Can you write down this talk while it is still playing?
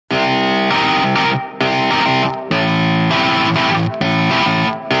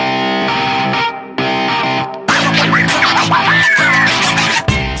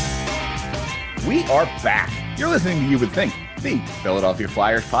are back. You're listening to You Would Think, the Philadelphia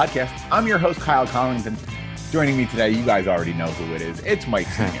Flyers podcast. I'm your host, Kyle Collington. Joining me today, you guys already know who it is. It's Mike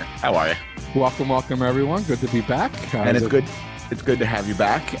Sr. How are you? Welcome, everyone. Good to be back. And it's good. It's good to have you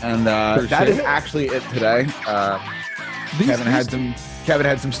back. And that is actually it today. Kevin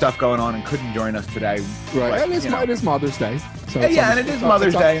had some stuff going on and couldn't join us today. Right. But, it is Mother's Day. So it is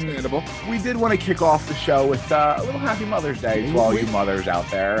Mother's Day. Understandable. We did want to kick off the show with a little Happy Mother's Day to all you mothers out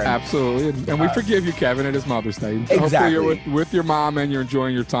there. And, absolutely. And we forgive you, Kevin. It is Mother's Day. Exactly. Hopefully you're with your mom and you're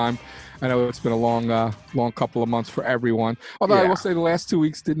enjoying your time. I know it's been a long couple of months for everyone. Although I will say the last 2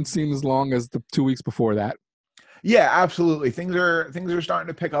 weeks didn't seem as long as the 2 weeks before that. Yeah, absolutely. Things are starting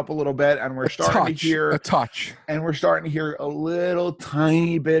to pick up a little bit, and we're starting to hear a little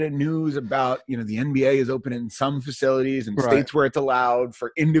tiny bit of news about, the NBA is open in some facilities and states where it's allowed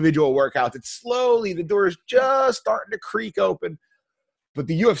for individual workouts. It's slowly, the door is just starting to creak open. But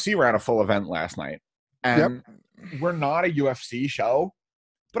the UFC ran a full event last night, and we're not a UFC show,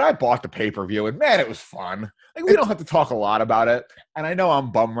 but I bought the pay-per-view, and man, it was fun. Like, we don't have to talk a lot about it, and I know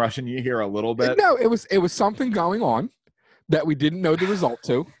I'm bum rushing you here a little bit. No, it was something going on that we didn't know the result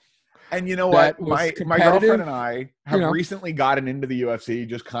to. And you know what? My girlfriend and I have recently gotten into the UFC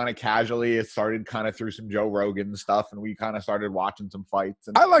just kind of casually. It started kind of through some Joe Rogan stuff, and we kind of started watching some fights.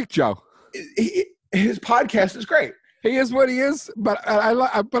 And I like Joe. His podcast is great. He is what he is, but I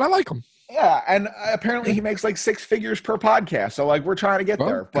like him. Yeah, and apparently he makes like 6 figures per podcast. So we're trying to get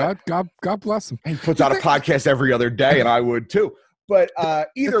there. But God bless him. He puts out a podcast every other day, and I would too. But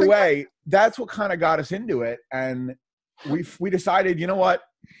either way, that's what kind of got us into it. And we decided, you know what?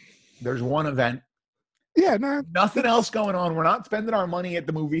 There's one event. Yeah, nothing else going on. We're not spending our money at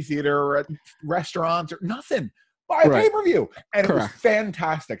the movie theater or at restaurants or nothing. Buy a pay-per-view. And it was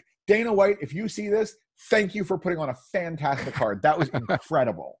fantastic. Dana White, if you see this, thank you for putting on a fantastic card. That was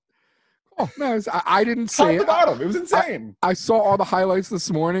incredible. Oh, no, I didn't see Top it. to bottom. It was insane. I saw all the highlights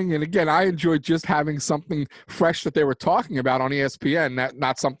this morning, and again, I enjoyed just having something fresh that they were talking about on ESPN,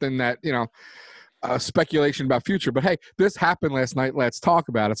 not something that, speculation about future. But hey, this happened last night. Let's talk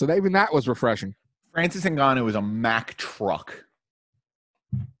about it. So even that was refreshing. Francis Ngannou is a Mack truck.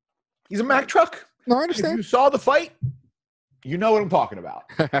 He's a Mack truck. No, I understand. If you saw the fight, you know what I'm talking about.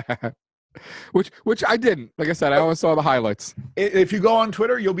 Which I didn't. Like I said, I only saw the highlights. If you go on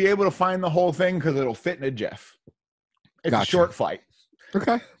Twitter, you'll be able to find the whole thing because it'll fit in a GIF. It's a short fight.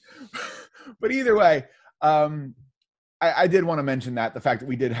 Okay. But either way, I did want to mention the fact that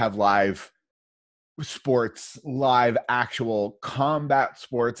we did have live sports, live actual combat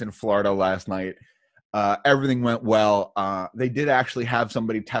sports in Florida last night. Everything went well. They did actually have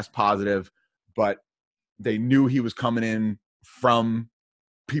somebody test positive, but they knew he was coming in from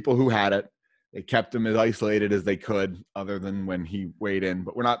people who had it. They kept him as isolated as they could, other than when he weighed in,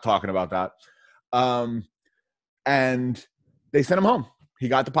 but we're not talking about that. And they sent him home. He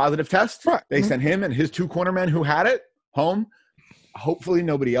got the positive test. Right. They sent him and his 2 cornermen who had it home. Hopefully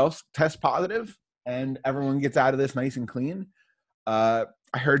nobody else tests positive and everyone gets out of this nice and clean. I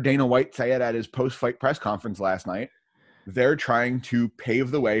heard Dana White say it at his post-fight press conference last night. They're trying to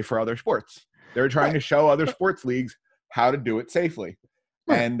pave the way for other sports. They're trying to show other sports leagues how to do it safely.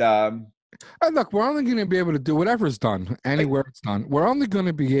 And look, we're only going to be able to do whatever's done anywhere it's done. We're only going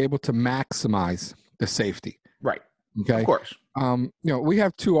to be able to maximize the safety. Right. Okay. Of course. We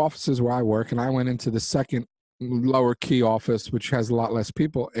have 2 offices where I work, and I went into the second lower key office, which has a lot less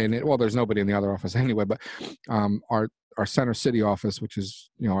people in it. Well, there's nobody in the other office anyway, but our Center City office, which is,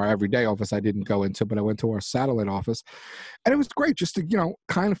 our everyday office, I didn't go into, but I went to our satellite office, and it was great just to,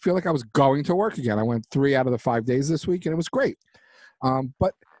 kind of feel like I was going to work again. I went 3 out of the 5 days this week, and it was great.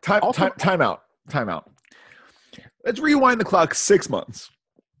 But time out. Let's rewind the clock 6 months.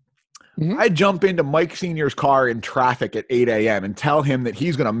 Mm-hmm. I jump into Mike Sr.'s car in traffic at 8 a.m. and tell him that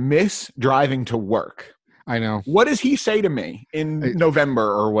he's going to miss driving to work. I know. What does he say to me in November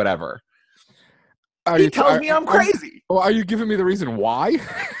or whatever? He tells me I'm crazy. Well, are you giving me the reason why?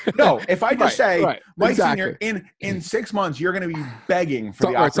 No, if I just say, Mike Sr., in 6 months, you're going to be begging for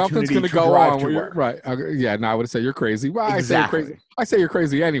the opportunity to drive to work. Right. I would say you're crazy. Well, exactly. I say you're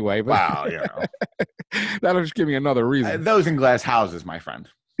crazy anyway. But wow, that'll just give me another reason. Those in glass houses, my friend.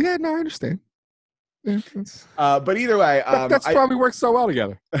 Yeah, no, I understand. Yeah, but either way, that's why we work so well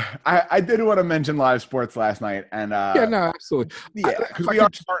together. I did want to mention live sports last night, and absolutely, because we are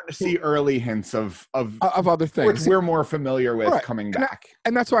starting to see early hints of other things we're more familiar with coming back,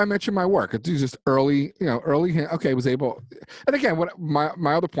 and that's why I mentioned my work. It's just early hint. Okay, was able, and again, what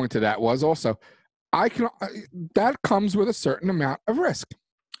my other point to that was also, that comes with a certain amount of risk.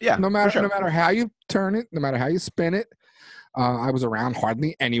 Yeah, no matter how you turn it, no matter how you spin it. I was around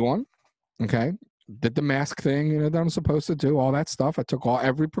hardly anyone. Okay. did the mask thing, that I'm supposed to do, all that stuff. I took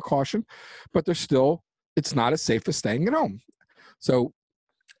every precaution, but it's not as safe as staying at home. So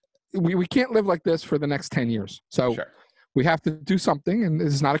we can't live like this for the next 10 years. So we have to do something, and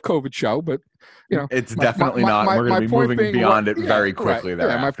this is not a COVID show, but it's definitely not. We're going to be moving beyond it very quickly.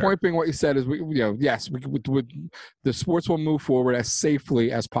 Right. My point being, what you said is, yes, the sports will move forward as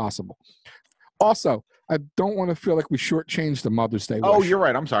safely as possible. Also, I don't want to feel like we shortchanged the Mother's Day wish. Oh, you're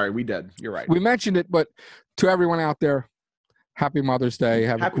right. I'm sorry. We did. You're right. We mentioned it, but to everyone out there, happy Mother's Day.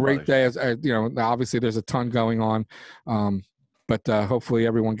 Have a great day. As obviously there's a ton going on. But hopefully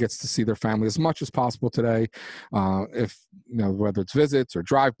everyone gets to see their family as much as possible today. If whether it's visits or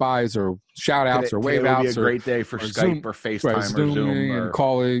drive-bys or shout-outs or wave-outs. It'll be a great day for Skype or FaceTime or Zoom and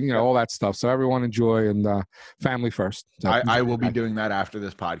calling, all that stuff. So everyone enjoy, and family first. So, I will be doing that after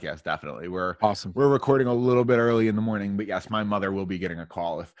this podcast. Definitely. We're awesome. We're recording a little bit early in the morning, but yes, my mother will be getting a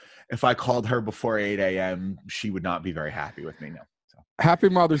call. If I called her before 8 a.m., she would not be very happy with me now. So. Happy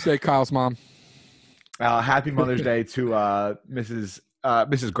Mother's Day, Kyle's mom. Happy Mother's Day to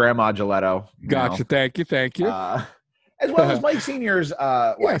Mrs. Grandma Giletto. Gotcha. Thank you. As well as Mike Senior's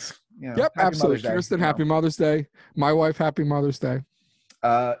wife. Yep, absolutely. Kirsten, happy Mother's Day. My wife, happy Mother's Day.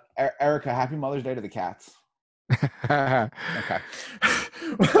 Erica, happy Mother's Day to the cats. Okay.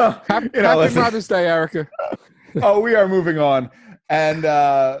 Happy Mother's Day, Erica. We are moving on. And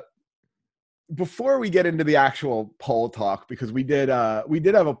before we get into the actual poll talk, because we did have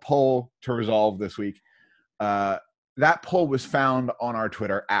a poll to resolve this week. That poll was found on our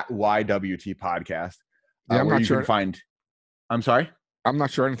Twitter at YWT Podcast. Yeah, where you can find. I'm sorry. I'm not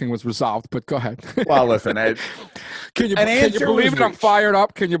sure anything was resolved, but go ahead. Well, listen. Can you believe it? I'm fired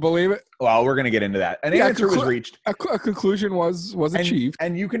up. Can you believe it? Well, we're going to get into that. An answer was reached. A conclusion was achieved.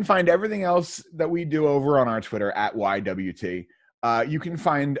 And you can find everything else that we do over on our Twitter at YWT. You can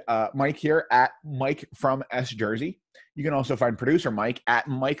find Mike here at Mike from S Jersey. You can also find producer Mike at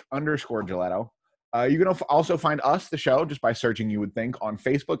Mike_Giletto. You can also find us, the show, just by searching, you would think, on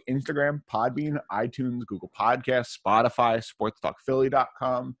Facebook, Instagram, Podbean, iTunes, Google Podcasts, Spotify,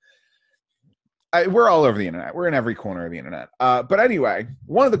 sportstalkphilly.com. We're all over the internet. We're in every corner of the internet. But anyway,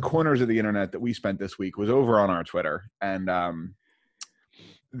 one of the corners of the internet that we spent this week was over on our Twitter. And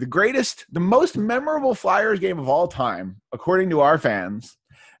the most memorable Flyers game of all time, according to our fans.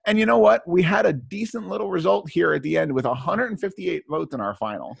 And you know what? We had a decent little result here at the end with 158 votes in our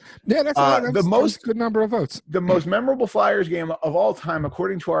final. Yeah, that's a good number of votes. The most memorable Flyers game of all time,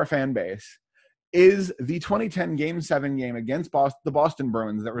 according to our fan base, is the 2010 Game 7 game against the Boston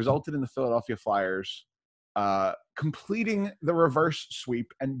Bruins that resulted in the Philadelphia Flyers completing the reverse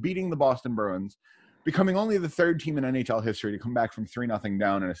sweep and beating the Boston Bruins, becoming only the third team in NHL history to come back from 3-0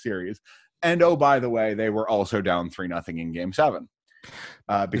 down in a series. And, oh, by the way, they were also down 3-0 in Game 7.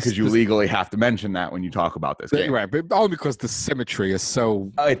 Because you legally have to mention that when you talk about this game. Right, but only because the symmetry is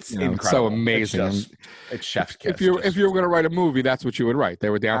so incredible. So amazing. It's chef's kiss. If you were going to write a movie, that's what you would write. They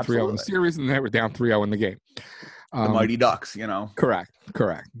were down 3-0 in the series, and they were down 3-0 in the game. The Mighty Ducks, Correct.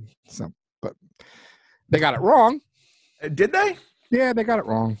 So, but they got it wrong. Did they? Yeah, they got it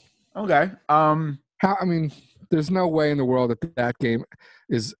wrong. Okay. There's no way in the world that game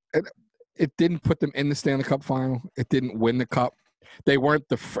is. It didn't put them in the Stanley Cup final. It didn't win the cup. They weren't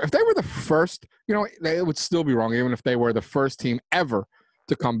if they were the first, it would still be wrong. Even if they were the first team ever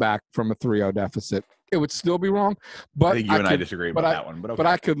to come back from a 3-0 deficit, it would still be wrong. But I think you and I disagree about that one. But, okay. But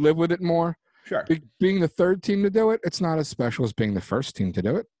I could live with it more. Sure. Being the third team to do it, it's not as special as being the first team to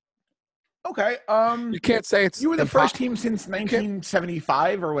do it. Okay. You can't say it's. You were the first team since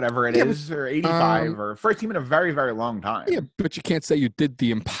 1975 or whatever it is, or 85, or first team in a very, very long time. Yeah, but you can't say you did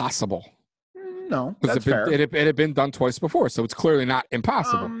the impossible. No, that's fair. It had been done twice before, so it's clearly not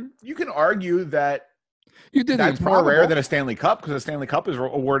impossible. You can argue that you did. That's more rare than a Stanley Cup, because a Stanley Cup is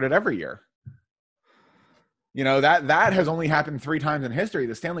awarded every year. That has only happened 3 times in history.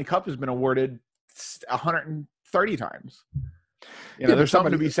 The Stanley Cup has been awarded 130 times. There's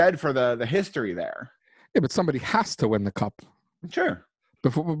something to be said for the history there. Yeah, but somebody has to win the cup. Sure.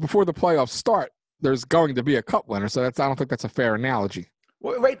 Before the playoffs start, there's going to be a cup winner. So I don't think that's a fair analogy.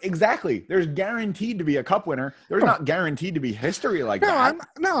 Well, right, exactly. There's guaranteed to be a cup winner. There's not guaranteed to be history like that.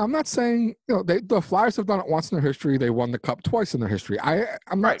 I'm not saying the Flyers have done it once in their history. They won the cup twice in their history.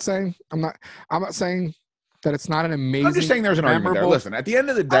 I'm not saying that it's not an amazing. I'm just saying there's an argument there. Listen, at the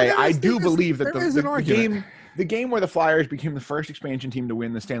end of the day, I do believe that the game where the Flyers became the first expansion team to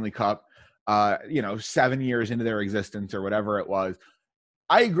win the Stanley Cup, 7 years into their existence or whatever it was,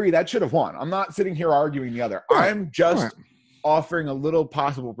 I agree that should have won. I'm not sitting here arguing the other. Right. I'm just offering a little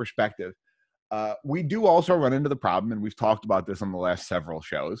possible perspective. We do also run into the problem, and we've talked about this on the last several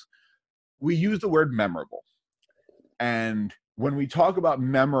shows. we use the word memorable. And when we talk about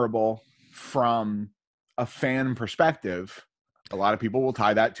memorable from a fan perspective, a lot of people will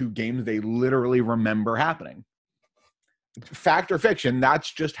tie that to games they literally remember happening. Fact or fiction,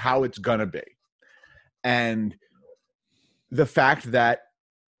 that's just how it's going to be. And the fact that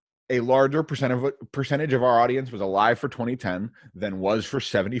a larger percentage of our audience was alive for 2010 than was for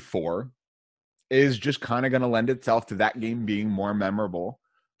 74 is just kind of going to lend itself to that game being more memorable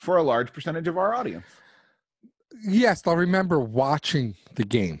for a large percentage of our audience. Yes, they'll remember watching the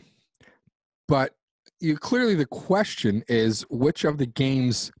game. But clearly the question is, which of the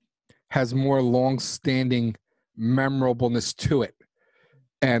games has more long-standing memorableness to it?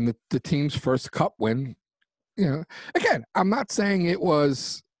 And the team's first cup win, again, I'm not saying it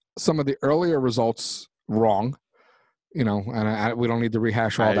was some of the earlier results wrong, and we don't need to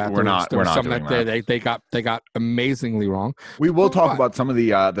rehash all that. We're not doing that. They got amazingly wrong. We will talk about some of the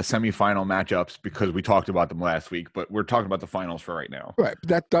semifinal matchups because we talked about them last week, but we're talking about the finals for right now. Right, but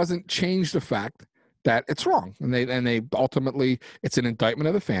that doesn't change the fact that it's wrong, and they ultimately it's an indictment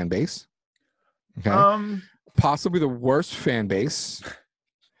of the fan base. Okay, possibly the worst fan base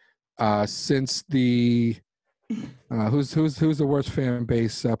since the. Who's the worst fan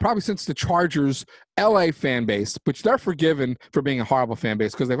base? Probably since the Chargers LA fan base, which they're forgiven for being a horrible fan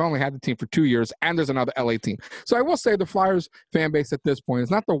base because they've only had the team for 2 years and there's another LA team. So I will say the Flyers fan base at this point is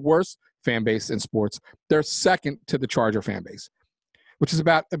not the worst fan base in sports. They're second to the Charger fan base, which is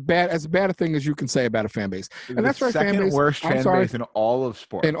about as bad a thing as you can say about a fan base. And that's right, fan base. Worst fan base in all of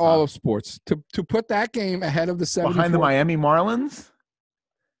sports. In all of sports. To put that game ahead of the 74. Behind the Miami Marlins?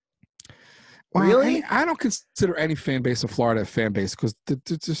 Well, really? I don't consider any fan base of Florida a fan base because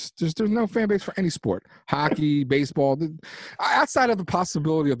there's no fan base for any sport. Hockey, baseball. Outside of the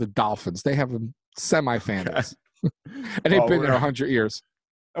possibility of the Dolphins, they have a semi-fan base. And they've been there 100 years.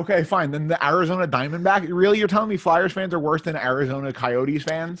 Okay, fine. Then the Arizona Diamondback. Really? You're telling me Flyers fans are worse than Arizona Coyotes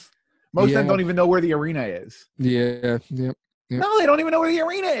fans? Most of them don't even know where the arena is. Yeah. No, they don't even know where the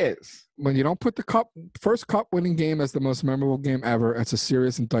arena is. When you don't put the first cup winning game as the most memorable game ever, it's a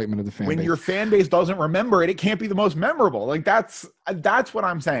serious indictment of the fan base. When your fan base doesn't remember it, it can't be the most memorable. Like that's what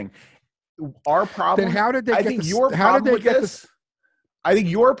I'm saying. Our problem. Then how did they I get think this? your How problem did they with get this? I think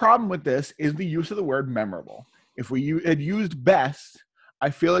your problem with this is the use of the word memorable. If we had used best, I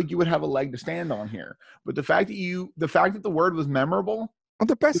feel like you would have a leg to stand on here. But the fact that the word was memorable. Well,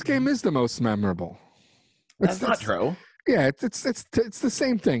 the best game is the most memorable. That's not true. Yeah, it's the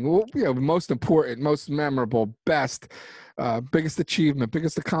same thing. Well, most important, most memorable, best, biggest achievement,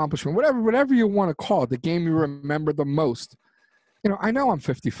 biggest accomplishment, whatever you want to call it, the game you remember the most. I know I'm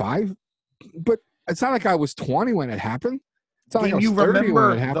 55, but it's not like I was 20 when it happened. It's not like I was 30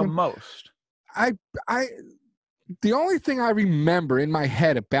 when it happened. The most. The only thing I remember in my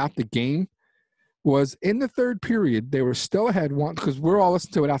head about the game was in the third period, they were still ahead one because we're all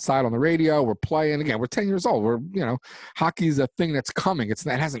listening to it outside on the radio. We're playing again. We're 10 years old. Hockey's a thing that's coming. It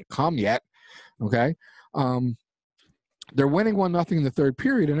hasn't come yet. Okay. They're winning 1-0 in the third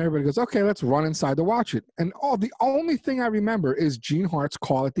period, and everybody goes, okay, let's run inside to watch it. And the only thing I remember is Gene Hart's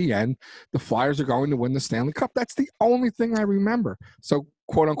call at the end. The Flyers are going to win the Stanley Cup. That's the only thing I remember. So,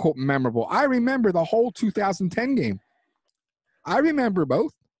 quote unquote, memorable. I remember the whole 2010 game. I remember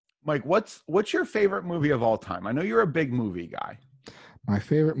both. Mike, what's your favorite movie of all time? I know you're a big movie guy. My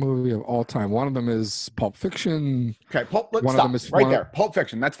favorite movie of all time. One of them is Pulp Fiction. Okay, let's stop right there. Pulp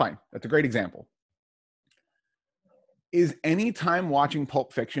Fiction. That's fine. That's a great example. Is any time watching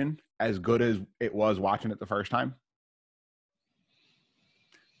Pulp Fiction as good as it was watching it the first time?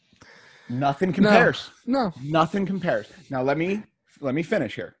 Nothing compares. No. Nothing compares. Now let me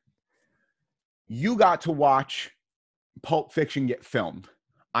finish here. You got to watch Pulp Fiction get filmed.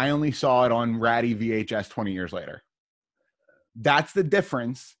 I only saw it on ratty VHS 20 years later. That's the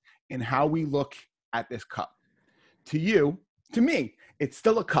difference in how we look at this cup. To me, it's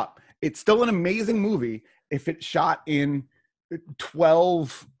still a cup. It's still an amazing movie if it's shot in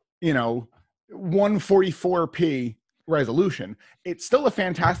 144p resolution. It's still a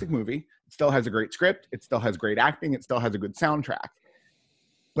fantastic movie. It still has a great script. It still has great acting. It still has a good soundtrack.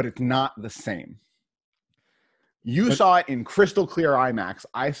 But it's not the same. You saw it in crystal clear IMAX.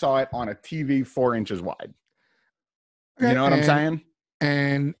 I saw it on a TV 4 inches wide. You know what I'm saying?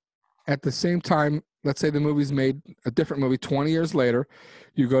 And at the same time, let's say the movie's made a different movie 20 years later.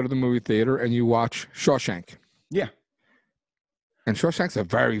 You go to the movie theater and you watch Shawshank. Yeah. And Shawshank's a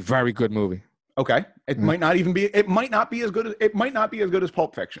very, very good movie. Okay. It might not be as good as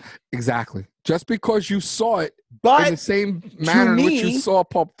Pulp Fiction. Exactly. Just because you saw it in the same manner in which you saw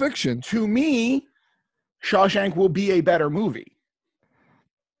Pulp Fiction. To me, Shawshank will be a better movie.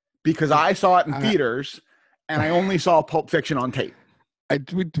 because I saw it in theaters and I only saw Pulp Fiction on tape.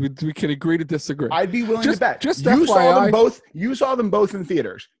 We can agree to disagree. I'd be willing to bet. Just you FYI, saw them both. You saw them both in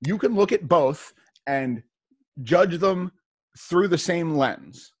theaters. You can look at both and judge them through the same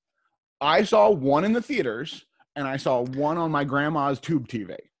lens. I saw one in the theaters and I saw one on my grandma's tube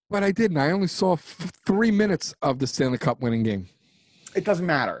TV. But I didn't. I only saw 3 minutes of the Stanley Cup winning game. It doesn't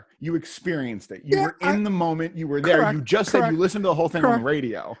matter. You experienced it. You were in the moment. You were there. Correct, You just said you listened to the whole thing on the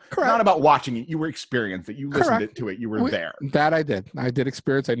radio. Correct. Not about watching it. You were experienced it. You listened to it. You were there. That I did. I did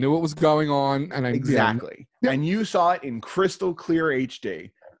experience. I knew what was going on. And Exactly. Yeah. And you saw it in crystal clear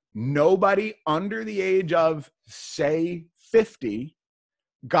HD. Nobody under the age of, say, 50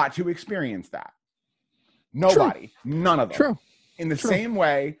 got to experience that. Nobody. True. None of them. True. In the same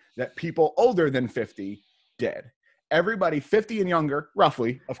way that people older than 50 did. Everybody 50 and younger,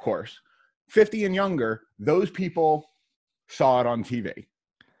 roughly, of course, 50 and younger, those people saw it on TV.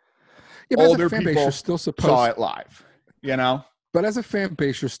 Yeah, older people still saw it live, you know? But as a fan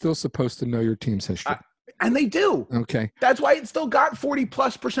base, you're still supposed to know your team's history. And they do. Okay. That's why it still got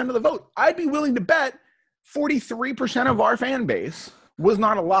 40+% of the vote. I'd be willing to bet 43% of our fan base was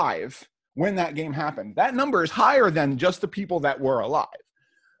not alive when that game happened. That number is higher than just the people that were alive.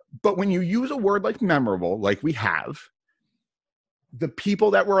 But when you use a word like memorable, like we have, the people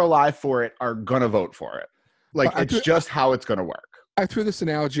that were alive for it are going to vote for it. Like, it's just how it's going to work. I threw this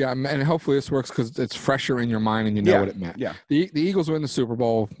analogy, and hopefully this works because it's fresher in your mind and you know what it meant. Yeah. The Eagles win the Super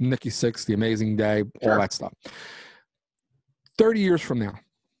Bowl, Nicky Sixx, The Amazing Day, all that stuff. 30 years from now,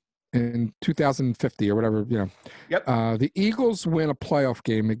 in 2050 or whatever, you know, the Eagles win a playoff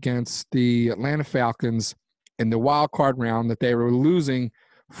game against the Atlanta Falcons in the wild card round that they were losing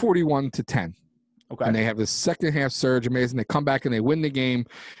 41-10. Okay. And they have this second half surge, amazing. They come back and they win the game,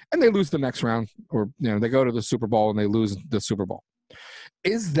 and they lose the next round, or they go to the Super Bowl and they lose the Super Bowl.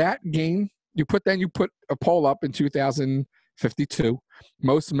 Is that game you put a poll up in 2052,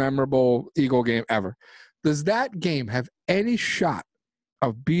 most memorable Eagle game ever? Does that game have any shot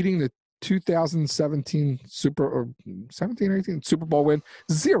of beating the 2017 Super Bowl win?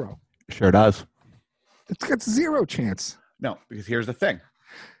 Zero. Sure does. It's got zero chance. No, because here's the thing.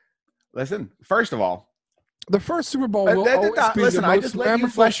 Listen, first of all, the first Super Bowl will always be listen, the I most just let you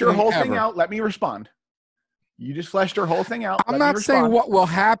flesh your whole thing out. Let me respond. You just fleshed your whole thing out. I'm not saying what will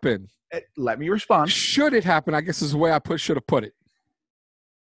happen. Let me respond. Should it happen? I guess is the way I should have put it.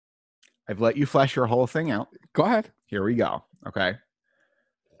 I've let you flesh your whole thing out. Go ahead. Here we go. Okay.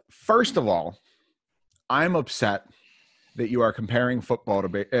 First of all, I'm upset that you are comparing football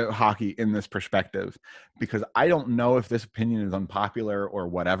to hockey in this perspective, because I don't know if this opinion is unpopular or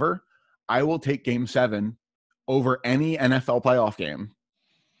whatever. I will take Game 7 over any NFL playoff game,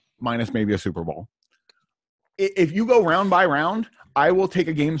 minus maybe a Super Bowl. If you go round by round, I will take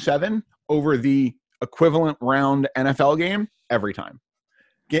a Game 7 over the equivalent round NFL game every time.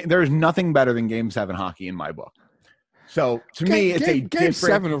 There's nothing better than Game 7 hockey in my book. So to me, it's Game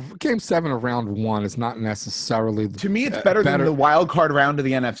 7 of round 1 is not necessarily. To me, it's better than the wild card round of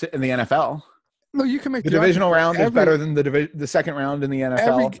the NFC in the NFL. No, you can make the divisional round is better than the second round in the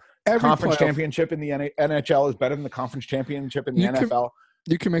NFL. Every conference championship in the NHL is better than the conference championship in the NFL.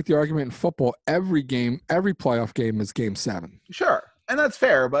 You can make the argument in football. Every playoff game is Game 7. Sure, and that's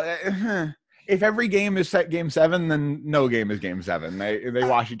fair. But if every game is set Game 7, then no game is Game 7. They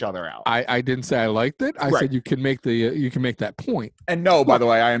wash each other out. I didn't say I liked it. I said you can make that point. And no, by the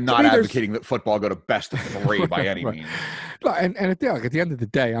way, I am not advocating that football go to best of 3 by any means. And at the end of the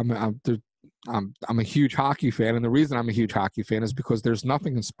day, I'm a huge hockey fan, and the reason I'm a huge hockey fan is because there's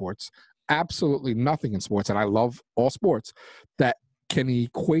nothing in sports, absolutely nothing in sports, and I love all sports, that can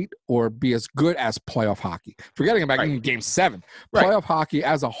equate or be as good as playoff hockey. Forgetting about Game 7. Playoff hockey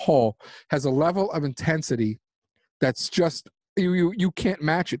as a whole has a level of intensity that's just you can't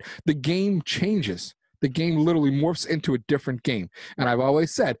match it. The game changes. The game literally morphs into a different game. And I've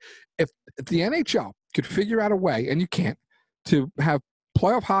always said, if the NHL could figure out a way, and you can't, to have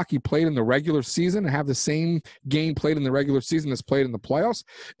playoff hockey played in the regular season and have the same game played in the regular season as played in the playoffs,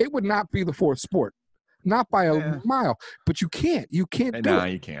 it would not be the fourth sport. Not by a mile, but you can't. You can't do it. No,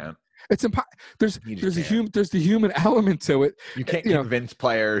 you can't. It's impossible. There's the human element to it. You can't convince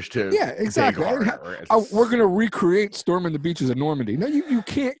players to. Yeah, exactly. We're going to recreate storming the beaches of Normandy. No, you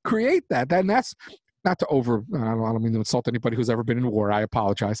can't create that. And that's not to I don't mean to insult anybody who's ever been in war. I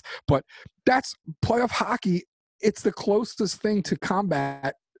apologize, but that's playoff hockey. It's the closest thing to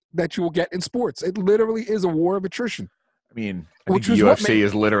combat that you will get in sports. It literally is a war of attrition. I mean, I think the UFC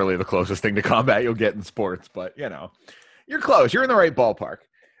is literally the closest thing to combat you'll get in sports, but you're close. You're in the right ballpark.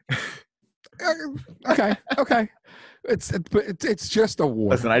 Okay. It's just a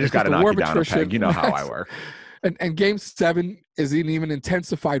war. Listen, I just got to knock you down a peg. You know how I work. And Game 7 is an even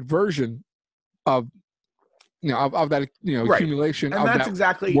intensified version of of that right. accumulation. And of that's that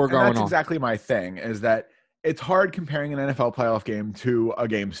exactly war going on. exactly my thing. Is that it's hard comparing an NFL playoff game to a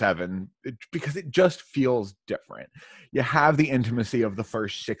Game 7 because it just feels different. You have the intimacy of the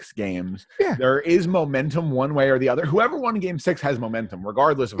first 6 games. Yeah. There is momentum one way or the other. Whoever won Game 6 has momentum,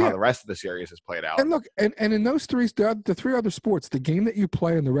 regardless of how the rest of the series has played out. And look, and in those the 3 other sports, the game that you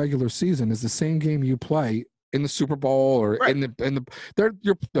play in the regular season is the same game you play in the Super Bowl or right. the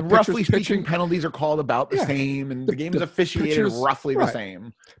roughly speaking, penalties are called about the same, and the game's officiated roughly the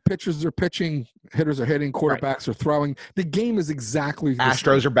same. Pitchers are pitching, hitters are hitting, quarterbacks are throwing. The game is exactly the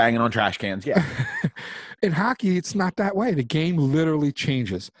Astros are banging on trash cans. Yeah. In hockey, it's not that way. The game literally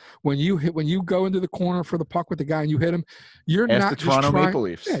changes when you go into the corner for the puck with the guy and you hit him. You're Ask not the just Toronto trying, Maple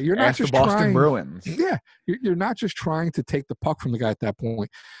Leafs. Yeah, you're not Ask just the Boston trying, Bruins. Yeah, you're not just trying to take the puck from the guy at that point.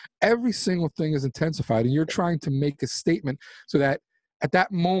 Every single thing is intensified, and you're trying to make a statement so that at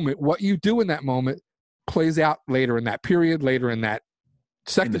that moment, what you do in that moment plays out later in that period, later in that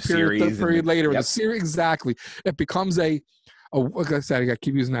second period, third period, later in the series. Exactly, it becomes like I said, I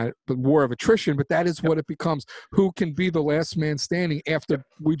keep using that, but war of attrition, but that is what it becomes. Who can be the last man standing after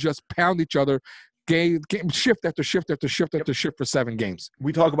we just pound each other game shift after shift after shift after shift for 7 games?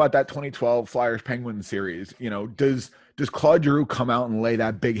 We talk about that 2012 Flyers-Penguins series. Does Claude Giroux come out and lay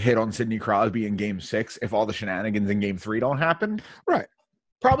that big hit on Sidney Crosby in Game 6 if all the shenanigans in Game 3 don't happen? Right.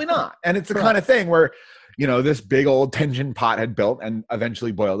 Probably not. And it's the kind of thing where, this big old tension pot had built and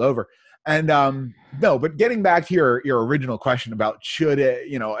eventually boiled over. And no, but getting back to your original question about should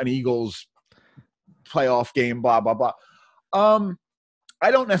it, an Eagles playoff game, blah, blah, blah. I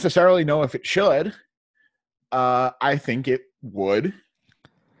don't necessarily know if it should. I think it would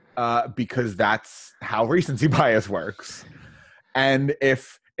because that's how recency bias works. And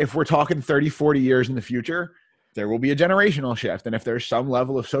if we're talking 30, 40 years in the future, there will be a generational shift. And if there's some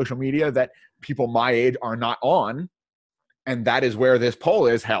level of social media that people my age are not on, and that is where this poll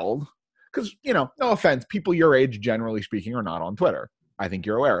is held, because, no offense, people your age, generally speaking, are not on Twitter. I think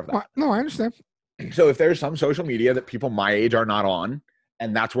you're aware of that. No, I understand. So if there's some social media that people my age are not on,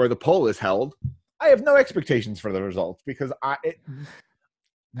 and that's where the poll is held, I have no expectations for the results because my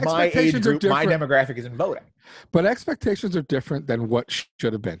age group, my demographic isn't voting. But expectations are different than what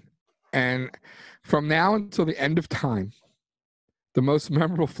should have been. And from now until the end of time, the most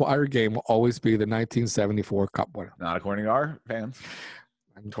memorable Flyer game will always be the 1974 Cup winner. Not according to our fans.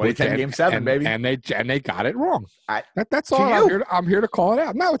 2010 Game 7, baby. And they got it wrong. That's all. I'm here to call it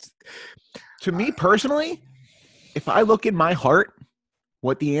out. No, it's to me personally, if I look in my heart,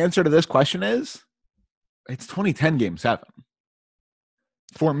 what the answer to this question is, it's 2010 Game 7.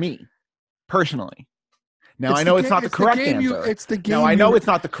 For me, personally. Now I know it's not the correct answer. It's the game. Now I know it's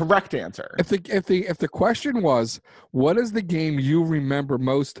not the correct answer. If the question was, what is the game you remember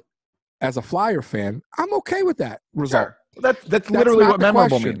most as a Flyer fan? I'm okay with that result. Sure. That's literally what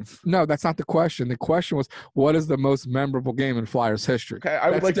memorable means. No, that's not the question. The question was, what is the most memorable game in Flyers history? Okay, I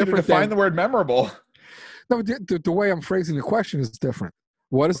would like you to define the word memorable. No, the way I'm phrasing the question is different.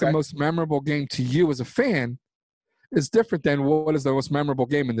 What is the most memorable game to you as a fan is different than what is the most memorable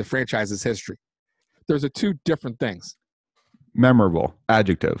game in the franchise's history. Those are 2 different things. Memorable,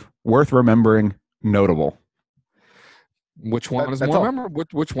 adjective. Worth remembering, notable. Which one is more memorable?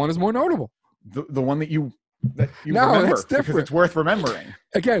 Which one is more notable? The one that you remember. That's different. Because it's worth remembering.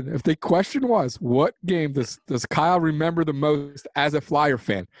 Again, if the question was, what game does Kyle remember the most as a Flyer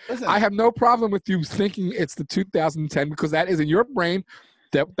fan? Listen, I have no problem with you thinking it's the 2010 because that is in your brain.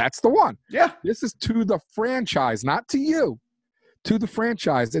 That's the one. Yeah. This is to the franchise, not to you. To the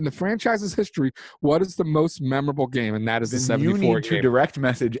franchise. In the franchise's history, what is the most memorable game? And that is the 74 game. You need to direct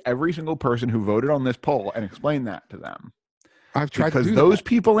message every single person who voted on this poll and explain that to them. I've tried to do that. Because those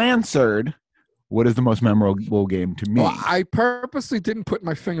people answered, what is the most memorable game to me? Well, I purposely didn't put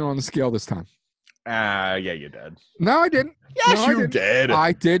my finger on the scale this time. Yeah, you did. No, I didn't. Yes, you did.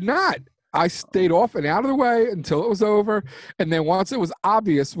 I did not. I stayed off and out of the way until it was over. And then once it was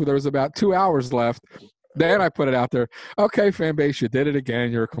obvious, there was about 2 hours left, then I put it out there. Okay, fan base, you did it again.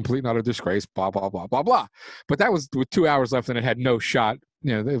 You're a complete and utter disgrace, blah, blah, blah, blah, blah. But that was with 2 hours left and it had no shot.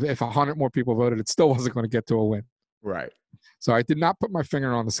 If 100 more people voted, it still wasn't going to get to a win. Right. So I did not put my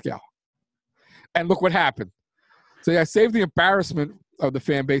finger on the scale. And look what happened. So I saved the embarrassment of the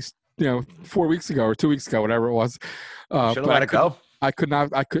fan base, 4 weeks ago or 2 weeks ago, whatever it was. Should have let it go. I could not.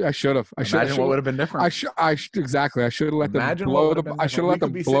 I should have. Imagine what would have been different. Exactly. I should have let Imagine them blow the. I should have let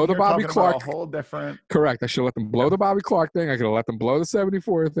them blow the Bobby Clark. A whole different. Correct. I should have let them blow the Bobby Clark thing. I could have let them blow the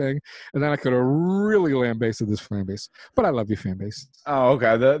 74 thing, and then I could have really lambasted this fan base. But I love you, fan base. Oh,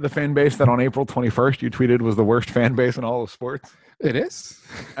 okay. The fan base that on April 21st you tweeted was the worst fan base in all of sports. It is.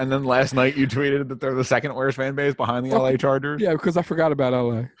 And then last night you tweeted that they're the second worst fan base behind the LA Chargers. Yeah, because I forgot about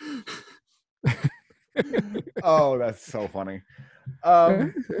LA. Oh, that's so funny.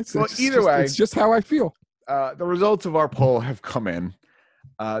 Either way, it's just how I feel. The results of our poll have come in.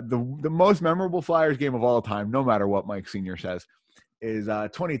 The most memorable Flyers game of all time, no matter what Mike Sr. says, is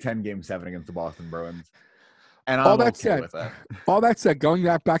 2010 Game 7 against the Boston Bruins. And I'm okay with that. All that said, going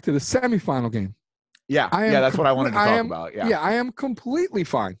back to the semifinal game. Yeah, that's what I wanted to talk about. Yeah, I am completely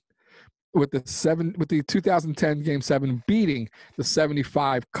fine with the 2010 Game 7 beating the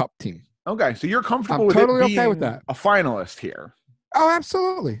 75 Cup team. Okay, so you're comfortable with totally it being okay with that. A finalist here. Oh,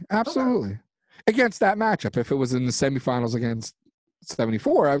 absolutely. Okay. Against that matchup, if it was in the semifinals against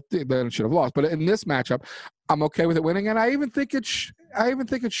 74, I think then it should have lost. But in this matchup, I'm okay with it winning, and I even think it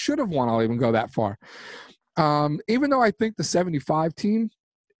should have won. I'll even go that far. Even though I think the 75 team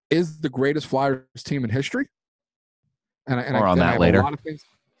is the greatest Flyers team in history, and more on that later. A lot of things.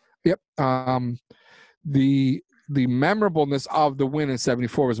 Yep. The memorableness of the win in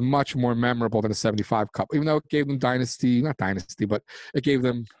 74 was much more memorable than the 75 Cup, even though it gave them not dynasty, but it gave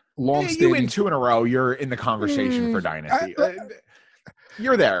them long-standing. You win 2 in a row, you're in the conversation for dynasty.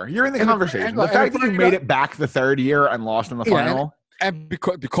 You're there. You're in the conversation. The fact that you made it back the third year and lost in the final. And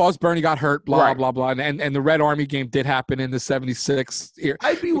because Bernie got hurt, blah, blah, blah. And the Red Army game did happen in the 76 year.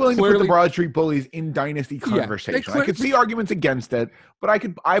 I'd be willing to put the Broad Street Bullies in dynasty conversation. I could see arguments against it, but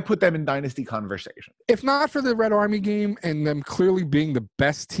I put them in dynasty conversation. If not for the Red Army game and them clearly being the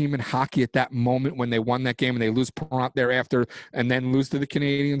best team in hockey at that moment when they won that game and they lose prompt thereafter and then lose to the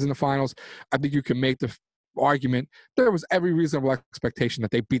Canadians in the finals, I think you can make the argument there was every reasonable expectation that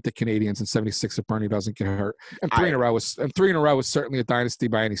they beat the Canadians in 76 if Bernie doesn't get hurt, and three in a row was certainly a dynasty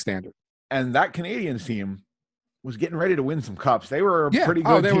by any standard. And that Canadians team was getting ready to win some cups. They were a pretty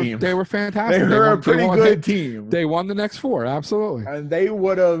good team. They were fantastic. They were a pretty good team. They won the next 4, absolutely. And they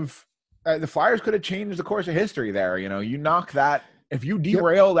would have the Flyers could have changed the course of history there. You knock that, if you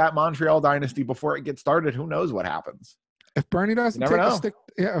derail that Montreal dynasty before it gets started, who knows what happens. If Bernie doesn't take the stick,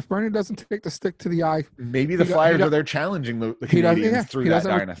 if Bernie doesn't take the stick to the eye, maybe the Flyers are there challenging the Canadians through that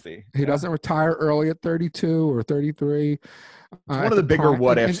dynasty. He doesn't retire early at 32 or 33. It's one of the bigger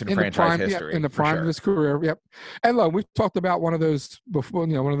what ifs in franchise history. In the prime of his career, yep. And look, we've talked about one of those before.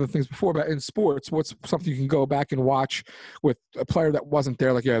 One of the things before about in sports. What's something you can go back and watch with a player that wasn't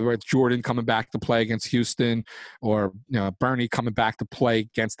there, like it's Jordan coming back to play against Houston, or Bernie coming back to play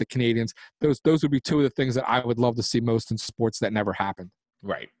against the Canadians. Those would be 2 of the things that I would love to see most in sports that never happened.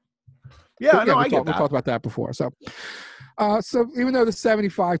 Right. Yeah, I get that. We talked about that before. So even though the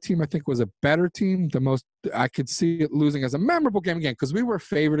 75 team I think was a better team, I could see it losing as a memorable game again because we were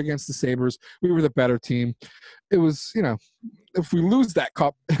favored against the Sabres. We were the better team. It was, if we lose that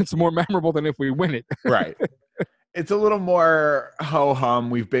cup, it's more memorable than if we win it. Right. It's a little more ho-hum.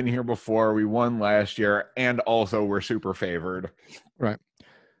 We've been here before. We won last year, and also we're super favored. Right.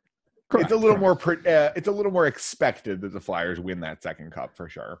 Correct. It's a little more expected that the Flyers win that second cup for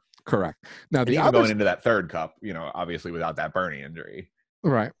sure. Correct. Now going into that third cup, obviously without that Bernie injury.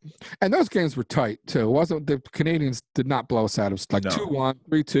 Right. And those games were tight too. The Canadians did not blow us out. It was like 2-1,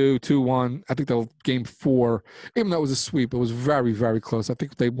 3-2, 2-1. I think the game 4, even though it was a sweep, it was very, very close. I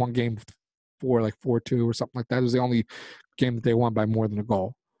think they won game 4 like 4-2 or something like that. It was the only game that they won by more than a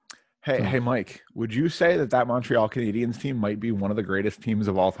goal. Hey, Mike, would you say that Montreal Canadiens team might be one of the greatest teams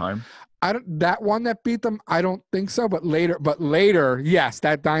of all time? That one that beat them, I don't think so. But later, yes,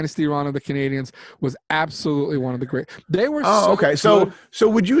 that dynasty run of the Canadiens was absolutely one of the great. They were. Oh, okay. So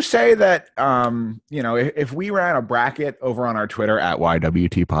would you say that if we ran a bracket over on our Twitter at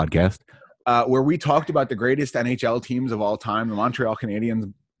YWT Podcast, where we talked about the greatest NHL teams of all time, the Montreal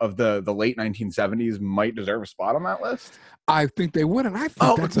Canadiens of the late 1970s might deserve a spot on that list? I think they would, and I think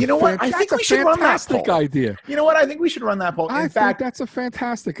I think we should run that poll. Fantastic idea. You know what? I think we should run that poll. In fact, that's a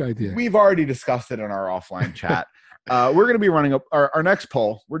fantastic idea. We've already discussed it in our offline chat. We're going to be running up our next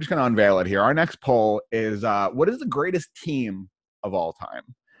poll. We're just going to unveil it here. Our next poll is what is the greatest team of all time?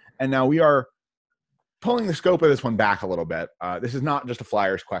 And now we are pulling the scope of this one back a little bit. This is not just a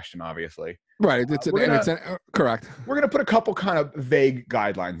Flyers question, obviously. Right. Correct. We're going to put a couple kind of vague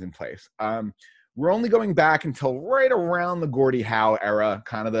guidelines in place. we're only going back until right around the Gordie Howe era,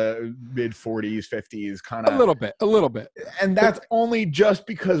 kind of the mid 40s, 50s, kind of a little bit. And that's only just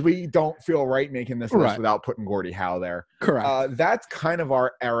because we don't feel right making this list without putting Gordie Howe there. Correct. That's kind of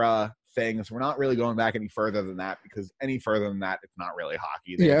our era thing. So we're not really going back any further than that, because any further than that, it's not really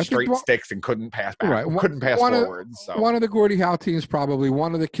hockey. They had straight sticks and couldn't pass back, couldn't pass forwards. So one of the Gordie Howe teams, probably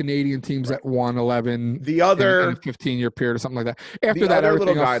one of the Canadian teams that won 11. The other in a 15-year period or something like that. After that, the other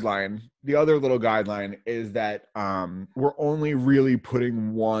little guideline is that we're only really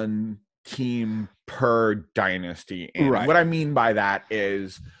putting one team per dynasty. And what I mean by that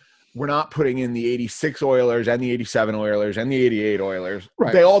is, we're not putting in the 86 Oilers and the 87 Oilers and the 88 Oilers.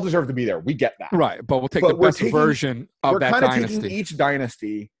 Right. They all deserve to be there. We get that. Right. But we'll take the best version of that dynasty. We're kind of taking each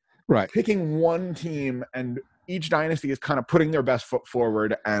dynasty, picking one team, and each dynasty is kind of putting their best foot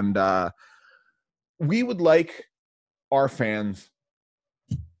forward. And we would like our fans,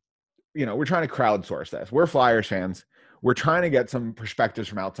 we're trying to crowdsource this. We're Flyers fans. We're trying to get some perspectives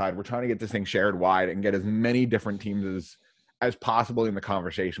from outside. We're trying to get this thing shared wide and get as many different teams as possible in the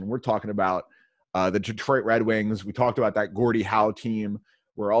conversation. We're talking about the Detroit Red Wings. We talked about that Gordie Howe team.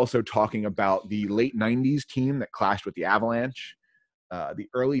 We're also talking about the late 90s team that clashed with the Avalanche, the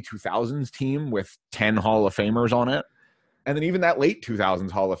early 2000s team with 10 Hall of Famers on it, and then even that late 2000s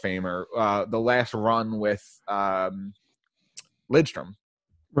Hall of Famer, the last run with Lidstrom.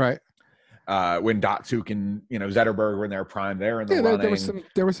 Right. When Datsuk and Zetterberg were in their prime, they're in the running.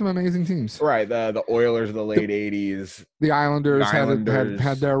 There were some amazing teams. Right, the Oilers of the late '80s, the Islanders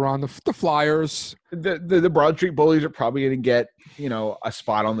had their run. The Flyers, the Broad Street Bullies are probably going to get a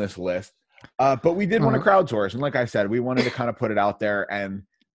spot on this list. But we did want to crowdsource, and like I said, we wanted to kind of put it out there. And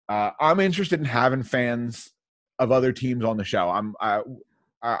I'm interested in having fans of other teams on the show.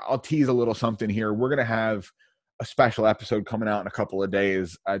 I'll tease a little something here. We're going to have a special episode coming out in a couple of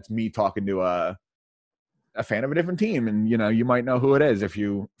days. It's me talking to a fan of a different team, and you might know who it is if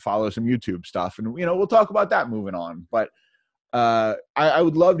you follow some YouTube stuff, and we'll talk about that moving on. But I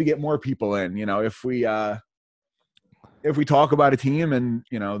would love to get more people in. If we talk about a team and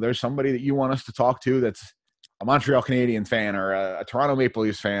there's somebody that you want us to talk to that's a Montreal Canadiens fan, or a Toronto Maple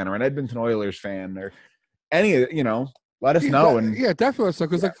Leafs fan, or an Edmonton Oilers fan, or any let us know. And definitely. So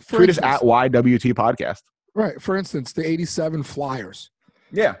because tweet us at YWT podcast. Right. For instance, the 87 Flyers.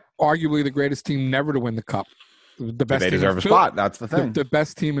 Yeah. Arguably the greatest team never to win the Cup. The best. They deserve a spot. That's the thing. The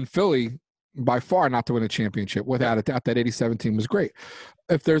best team in Philly, by far, not to win a championship. Without a doubt, that 87 team was great.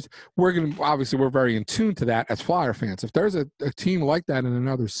 We're very in tune to that as Flyer fans. If there's a team like that in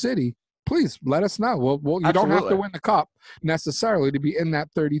another city, please let us know. You don't have to win the Cup necessarily to be in that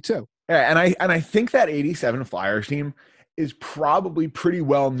 32. Yeah, and I think that 87 Flyers team is probably pretty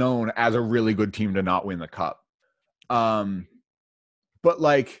well known as a really good team to not win the Cup.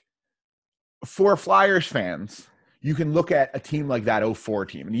 But for Flyers fans, you can look at a team like that 04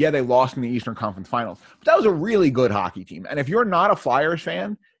 team. And they lost in the Eastern Conference Finals, but that was a really good hockey team. And if you're not a Flyers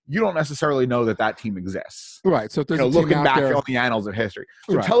fan, you don't necessarily know that team exists. Right. So if there's looking back on the annals of history.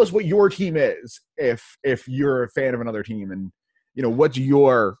 So tell us what your team is if you're a fan of another team, and what's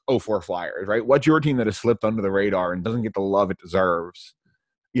your 04 Flyers, right? What's your team that has slipped under the radar and doesn't get the love it deserves,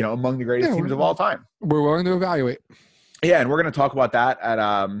 among the greatest teams of all time? We're willing to evaluate. Yeah, and we're going to talk about that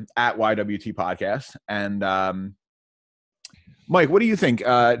at YWT Podcast. And Mike, what do you think?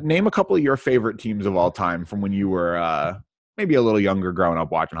 Name a couple of your favorite teams of all time from when you were maybe a little younger growing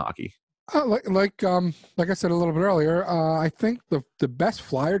up watching hockey. Like I said a little bit earlier, I think the best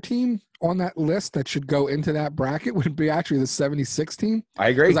Flyer team on that list that should go into that bracket would be actually the 76 team. I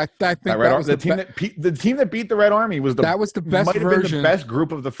agree. I think that was the team that beat the Red Army was the best might have been the best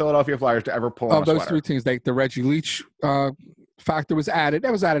group of the Philadelphia Flyers to ever pull on those three teams. The Reggie Leach factor was added.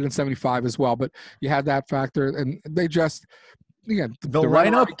 That was added in 75 as well, but you had that factor, and they just the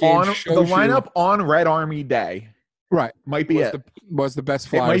lineup on Red Army Day. Right. Might be was the best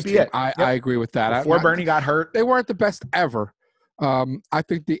Flyers team. I agree with that. Before Bernie got hurt. They weren't the best ever. I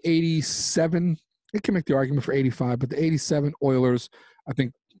think the 87, they can make the argument for 85, but the 87 Oilers, I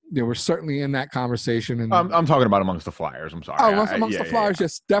think they were certainly in that conversation. And I'm talking about amongst the Flyers. I'm sorry. Amongst the Flyers,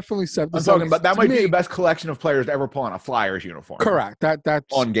 yes, definitely. I'm talking about that might be the best collection of players to ever pull on a Flyers uniform. Correct. That's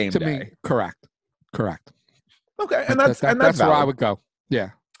on game to day. Me, correct. Okay, and that's where I would go. Yeah.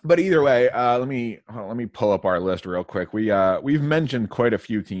 But either way, let me pull up our list real quick. We've mentioned quite a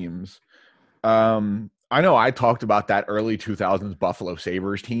few teams. I know I talked about that early 2000s Buffalo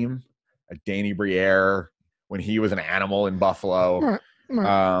Sabres team, Danny Briere, when he was an animal in Buffalo. Right.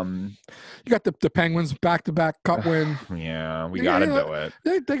 You got the Penguins back-to-back Cup win. Yeah, we got to do it.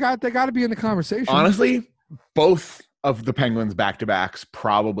 They got to be in the conversation. Honestly, both of the Penguins back-to-backs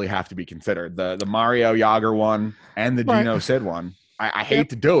probably have to be considered. The Mario Jágr one and the Gino Sid one. I hate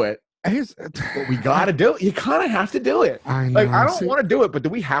to do it. But we got to do it. You kind of have to do it. I know. I don't want to do it, but do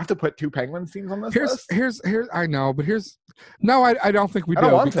we have to put 2 Penguins teams on this list? I know, but I don't think we do.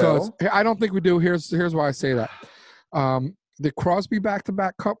 I don't think we do. Here's why I say that. The Crosby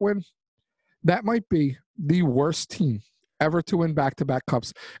back-to-back cup win, that might be the worst team ever to win back-to-back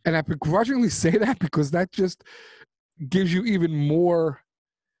cups. And I begrudgingly say that because that just gives you even more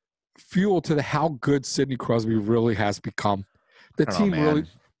fuel to how good Sidney Crosby really has become. The team really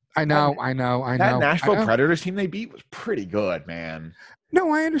 – I know. That Nashville Predators team they beat was pretty good, man. No,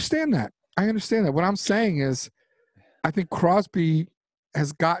 I understand that. What I'm saying is I think Crosby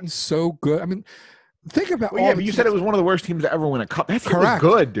has gotten so good. I mean, think about but you said it was one of the worst teams to ever win a cup. That's correct.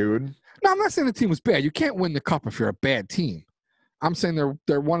 Good, dude. No, I'm not saying the team was bad. You can't win the cup if you're a bad team. I'm saying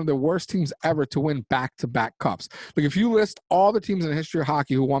they're one of the worst teams ever to win back-to-back cups. Like if you list all the teams in the history of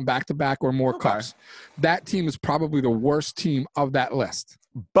hockey who won back-to-back or more cups, that team is probably the worst team of that list.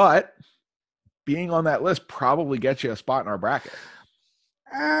 But being on that list probably gets you a spot in our bracket.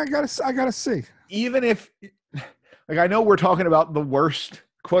 I gotta see. Even if, I know we're talking about the worst,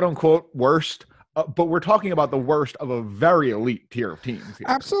 quote unquote worst, but we're talking about the worst of a very elite tier of teams here.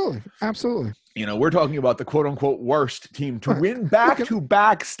 Absolutely. We're talking about the quote unquote worst team to win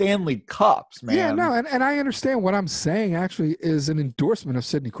back-to-back Stanley Cups, man. Yeah, no, and I understand what I'm saying actually is an endorsement of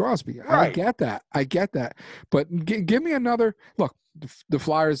Sidney Crosby. Right. I get that. But give me another look. The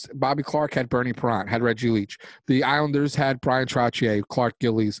Flyers, Bobby Clark had Bernie Parent, had Reggie Leach. The Islanders had Brian Trottier, Clark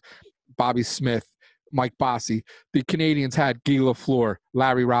Gillies, Bobby Smith, Mike Bossy. The Canadians had Guy Lafleur,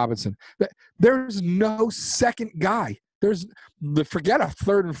 Larry Robinson. There's no second guy. Forget a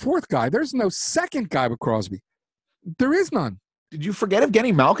third and fourth guy. There's no second guy with Crosby. There is none. Did you forget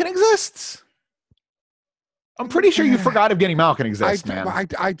Evgeny Malkin exists? I'm pretty sure you forgot Evgeny Malkin exists, man.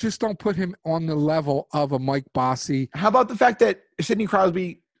 I just don't put him on the level of a Mike Bossy. How about the fact that Sidney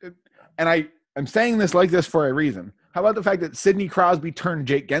Crosby, and I'm saying this like this for a reason. How about the fact that Sidney Crosby turned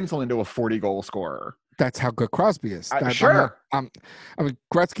Jake Gensel into a 40-goal scorer? That's how good Crosby is. Sure. I mean,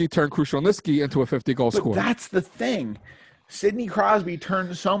 Gretzky turned Krushelnyski into a 50-goal scorer. That's the thing. Sidney Crosby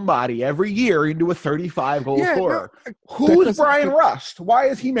turned somebody every year into a 35-goal scorer. Who's Brian Rust? Why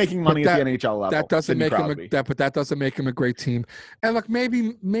is he making money at the NHL level? That doesn't make that doesn't make him a great team. And look,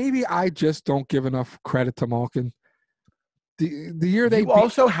 maybe I just don't give enough credit to Malkin. The year they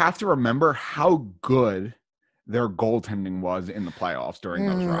also have to remember how good their goaltending was in the playoffs during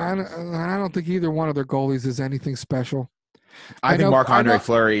those runs. I don't think either one of their goalies is anything special. I think Marc-Andre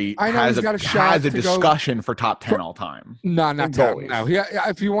Fleury has a discussion for top 10 all time. No, not top. No,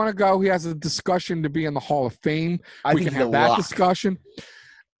 if you want to go, he has a discussion to be in the Hall of Fame. We can have that discussion.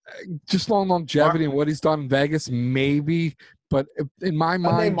 Just longevity and what he's done in Vegas, maybe. But in my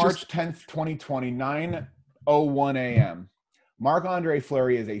mind, March 10th, 2020, 9:01 a.m. Marc-Andre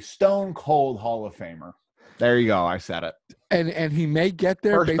Fleury is a stone cold Hall of Famer. There you go. I said it. And he may get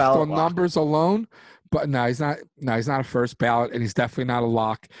there based on numbers alone. But no, he's not. No, he's not a first ballot, and he's definitely not a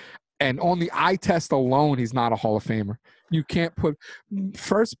lock. And on the eye test alone, he's not a Hall of Famer. You can't put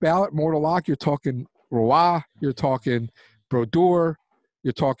first ballot more to lock. You're talking Roy, you're talking Brodeur,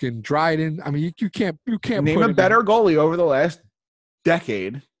 you're talking Dryden. I mean, you can't name a better goalie over the last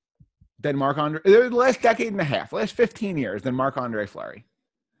decade than Marc-Andre. The last decade and a half, last 15 years than Marc-Andre Fleury.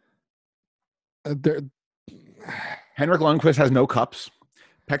 Henrik Lundqvist has no cups.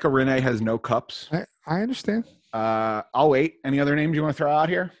 Pekka Rinne has no cups. I understand. I'll wait. Any other names you want to throw out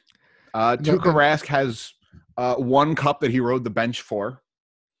here? Tuukka Rask has one cup that he rode the bench for.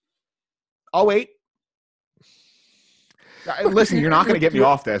 I'll wait. Listen, you're not going to get me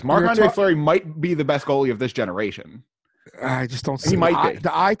off this. Marc-Andre Fleury might be the best goalie of this generation. I just don't see he might be.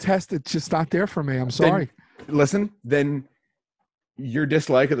 The eye test, it's just not there for me. I'm sorry. Then your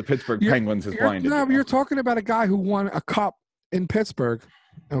dislike of the Pittsburgh Penguins is blinded. No, but you're talking about a guy who won a cup in Pittsburgh,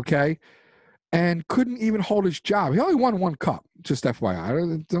 okay, and couldn't even hold his job. He only won one cup, just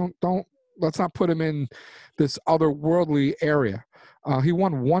FYI. Don't let's not put him in this otherworldly area. He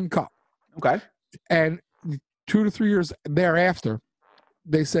won one cup. Okay. And 2 to 3 years thereafter,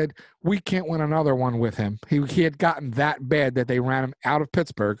 they said, we can't win another one with him. He had gotten that bad that they ran him out of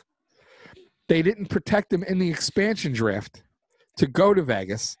Pittsburgh. They didn't protect him in the expansion draft to go to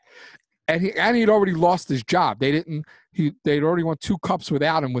Vegas. And he'd already lost his job. They'd already won 2 cups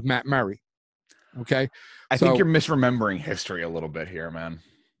without him with Matt Murray. Okay? I think you're misremembering history a little bit here, man.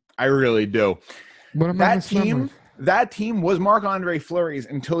 I really do. That team was Marc-Andre Fleury's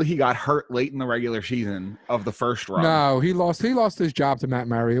until he got hurt late in the regular season of the first run. No, he lost his job to Matt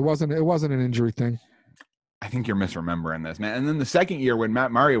Murray. It wasn't an injury thing. I think you're misremembering this, man. And then the second year when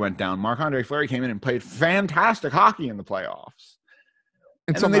Matt Murray went down, Marc-Andre Fleury came in and played fantastic hockey in the playoffs.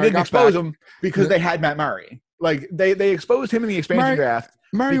 And so they didn't expose him because they had Matt Murray. Like they exposed him in the expansion draft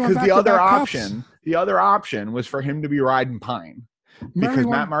because the other option was for him to be riding pine because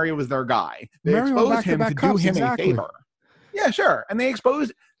Matt Murray was their guy. They exposed him to do him a favor. Yeah, sure. And they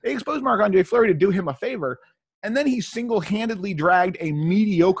exposed Marc-Andre Fleury to do him a favor. And then he single-handedly dragged a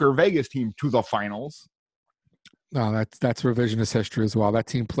mediocre Vegas team to the finals. No, that's revisionist history as well. That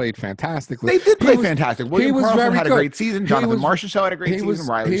team played fantastically. They did play fantastic. William Karlsson had a great season. Jonathan Marchessault had a great season.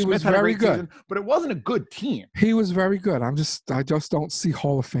 Riley Smith had a great season. But it wasn't a good team. He was very good. I just don't see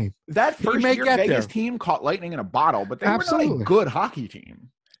Hall of Fame. That first year Vegas team caught lightning in a bottle, but they were not a good hockey team.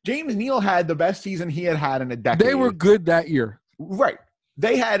 James Neal had the best season he had in a decade. They were good that year. Right.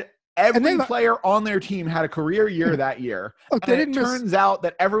 They had every player on their team had a career year that year. Look, and it turns out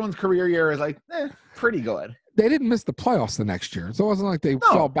that everyone's career year is like, pretty good. They didn't miss the playoffs the next year. So it wasn't like they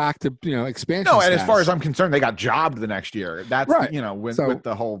fell back to, expansion. No, and as far as I'm concerned, they got jobbed the next year. That's, right. With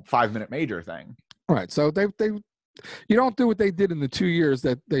the whole 5-minute major thing. Right. So they you don't do what they did in the 2 years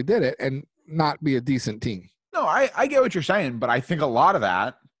that they did it and not be a decent team. No, I get what you're saying, but I think a lot of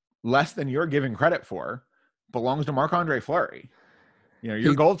that, less than you're giving credit for, belongs to Marc-Andre Fleury.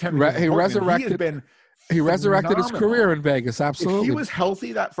 Your goaltender. He resurrected his career in Vegas. Absolutely. If he was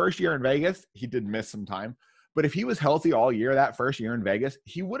healthy that first year in Vegas, he did miss some time. But if he was healthy all year that first year in Vegas,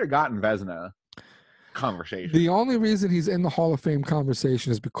 he would have gotten Vezina conversation. The only reason he's in the Hall of Fame conversation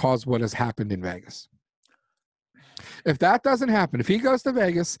is because what has happened in Vegas. If that doesn't happen, if he goes to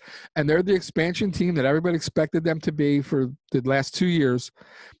Vegas and they're the expansion team that everybody expected them to be for the last 2 years,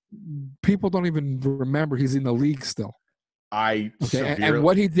 people don't even remember he's in the league still. And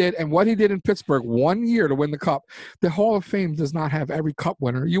what he did in Pittsburgh 1 year to win the cup. The Hall of Fame does not have every cup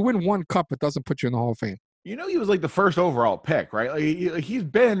winner. You win one cup, it doesn't put you in the Hall of Fame. He was like the first overall pick, right? Like he's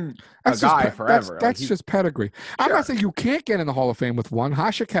been a guy forever. That's just pedigree. Sure. I'm not saying you can't get in the Hall of Fame with one.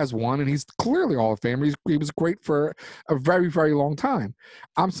 Hasek has one, and he's clearly Hall of Famer. He was great for a very, very long time.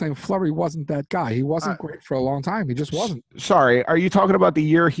 I'm saying Fleury wasn't that guy. He wasn't great for a long time. He just wasn't. Sorry, are you talking about the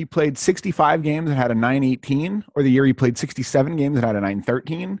year he played 65 games and had a 918, or the year he played 67 games and had a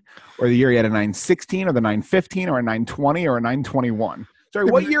 913, or the year he had a 916, or the 915, or a 920, or a 921? Sorry,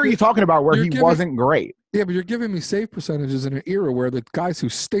 what year are you talking about where he wasn't great? Yeah, but you're giving me save percentages in an era where the guys who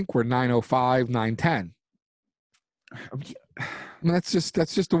stink were 905, 910.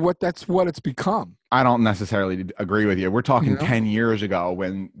 That's what it's become. I don't necessarily agree with you. We're talking 10 years ago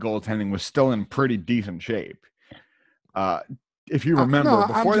when goaltending was still in pretty decent shape. If you remember,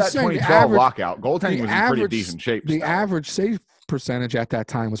 before that 2012 lockout, goaltending was in pretty decent shape. The average save percentage at that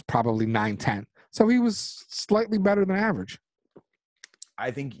time was probably 910. So he was slightly better than average.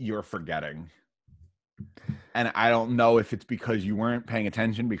 I think you're forgetting. And I don't know if it's because you weren't paying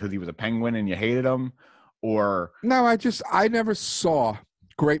attention because he was a Penguin and you hated him, or no, I never saw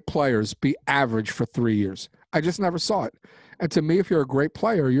great players be average for 3 years. I just never saw it. And to me, if you're a great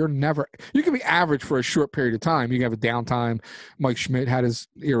player, you can be average for a short period of time. You can have a downtime. Mike Schmidt had his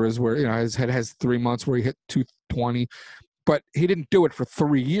eras where, has 3 months where he hit 220, but he didn't do it for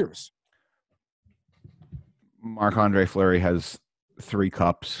 3 years. Marc-Andre Fleury has 3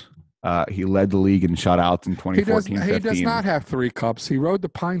 cups. He led the league in shutouts in 2014-15. He does not have 3 cups. He rode the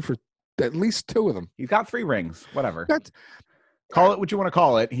pine for at least 2 of them. He's got 3 rings. Whatever. Call it what you want to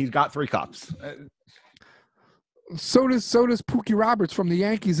call it. He's got 3 cups. So does Pookie Roberts from the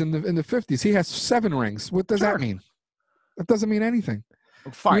Yankees in the 50s. He has 7 rings. What does that mean? That doesn't mean anything.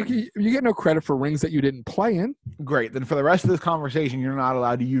 Fine. You get no credit for rings that you didn't play in. Great. Then for the rest of this conversation, you're not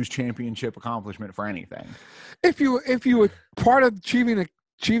allowed to use championship accomplishment for anything. If you were part of achieving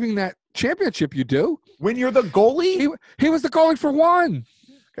that championship, you do. When you're the goalie? He was the goalie for 1.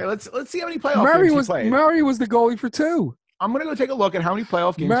 Okay, let's see how many playoff games he played. Murray was the goalie for 2. I'm going to go take a look at how many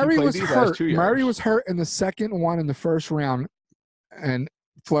playoff games he played these last 2 years. Murray was hurt in the second one in the first round, and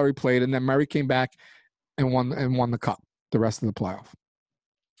Fleury played, and then Murray came back and won the cup the rest of the playoff.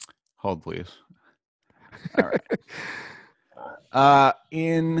 Hold, please. All right.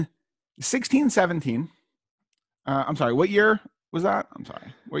 In 16-17, I'm sorry, what year was that? I'm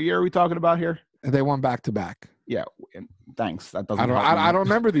sorry. What year are we talking about here? They won back-to-back. Yeah, thanks. That doesn't. I don't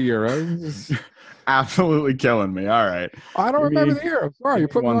remember the year. Absolutely killing me. All right. I don't remember the year. I'm sorry, you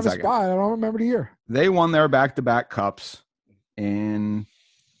put me on the spot. I don't remember the year. They won their back-to-back cups in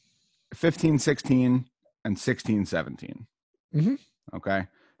 15-16 and 16-17. Mm-hmm. Okay.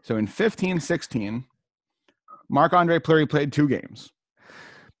 So in 15-16, Marc-Andre Fleury played 2 games.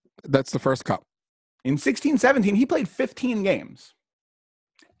 That's the first cup. In 16-17, he played 15 games.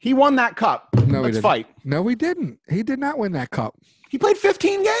 He won that cup. No, Let's fight. No, he didn't. He did not win that cup. He played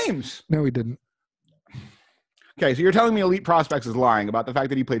 15 games. No, he didn't. Okay, so you're telling me Elite Prospects is lying about the fact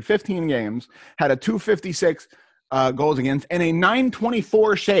that he played 15 games, had a 256 goals against, and a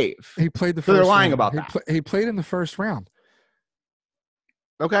 924 save. He played the first round. So they're lying round. about that. He played in the first round.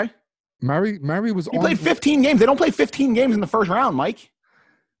 Okay. Murray was He played 15 games. They don't play 15 games in the first round, Mike.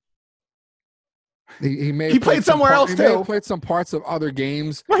 He played somewhere else, too. He may have played some parts of other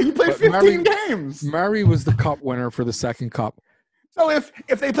games. Right, he played 15 games. Murray was the cup winner for the second cup. So if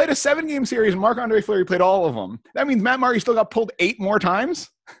they played a 7-game series and Marc-Andre Fleury played all of them, that means Matt Murray still got pulled 8 more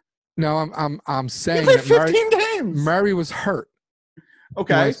times? No, I'm saying he played 15 games. Murray was hurt.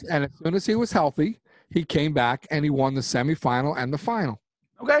 Okay. And as soon as he was healthy, he came back and he won the semifinal and the final.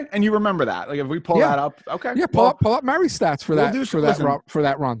 Okay, and you remember that? Like if we pull that up, okay. Yeah, pull up Murray's stats for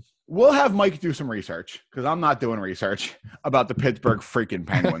that run. We'll have Mike do some research because I'm not doing research about the Pittsburgh freaking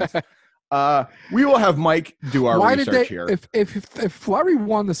Penguins. We will have Mike do our research here. If Fleury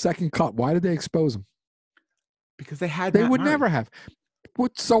won the second cup, why did they expose him? Because they had. They would never have.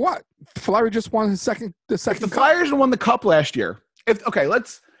 So what? Fleury just won the second. If the Flyers won the cup last year, if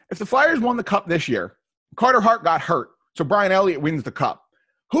the Flyers won the cup this year, Carter Hart got hurt, so Brian Elliott wins the cup.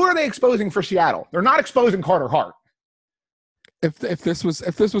 Who are they exposing for Seattle? They're not exposing Carter Hart. If this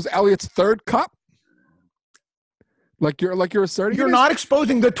was Elliott's third cup, like you're asserting, you're not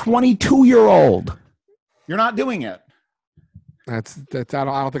exposing the 22-year-old. You're not doing it. I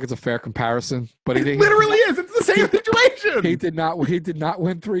don't think it's a fair comparison. But it literally is. It's the same situation. He did not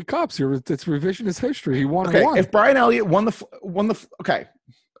win 3 cups. It's revisionist history. He won one. If Brian Elliott won the okay.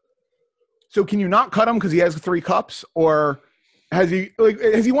 So can you not cut him because he has 3 cups, or has he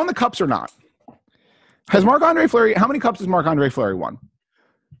won the cups or not? Has Marc-Andre Fleury? How many cups has Marc-Andre Fleury won?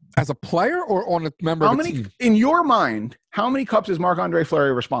 As a player or on a member of the team? In your mind, how many cups is Marc-Andre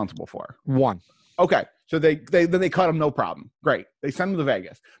Fleury responsible for? 1. Okay. So they cut him, no problem. Great. They send him to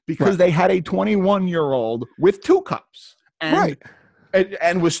Vegas because they had a 21-year-old with 2 cups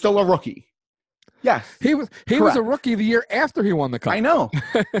and was still a rookie. Yes. He was a rookie the year after he won the cup. I know.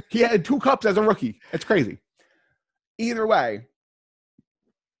 He had 2 cups as a rookie. It's crazy. Either way,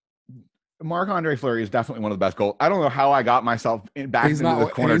 Marc-Andre Fleury is definitely one of the best goals. I don't know how I got myself back into the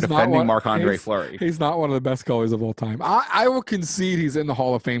corner defending Marc-Andre Fleury. He's not one of the best goalies of all time. I will concede he's in the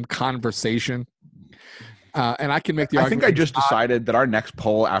Hall of Fame conversation. And I can make the argument. I think I just decided that our next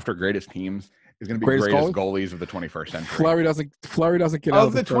poll after greatest teams is going to be greatest goalies of the 21st century. Fleury doesn't get out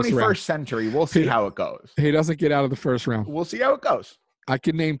of the 21st century. We'll see how it goes. He doesn't get out of the first round. We'll see how it goes. I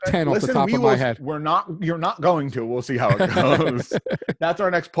can name 10 off the top of my head. You're not going to. We'll see how it goes. That's our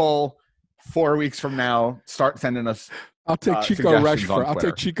next poll. 4 weeks from now, start sending us. I'll take Chico Resch first. I'll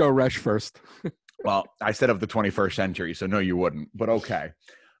take Chico Resch first. Well, I said of the 21st century, so no, you wouldn't. But okay.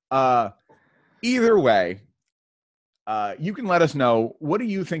 Either way, you can let us know, what do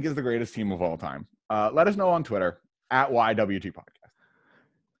you think is the greatest team of all time? Let us know on Twitter at YWT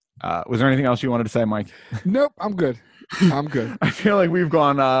Podcast. Was there anything else you wanted to say, Mike? Nope, I'm good. I feel like we've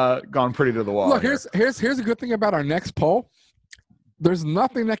gone pretty to the wall. Look, here's a good thing about our next poll. There's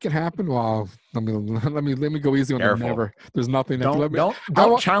nothing that can happen. Well, let me go easy on the never. There's nothing that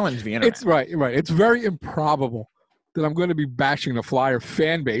don't challenge the internet. It's right. It's very improbable that I'm going to be bashing the Flyer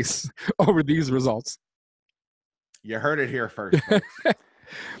fan base over these results. You heard it here first.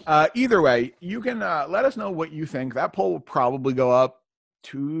 Either way, you can let us know what you think. That poll will probably go up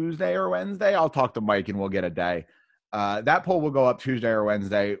Tuesday or Wednesday. I'll talk to Mike and we'll get a day. That poll will go up Tuesday or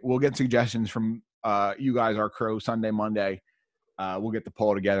Wednesday. We'll get suggestions from you guys, our crew, Sunday, Monday. We'll get the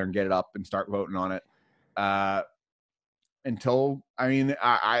poll together and get it up and start voting on it. I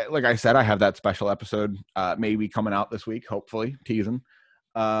like I said, I have that special episode maybe coming out this week, hopefully, teasing.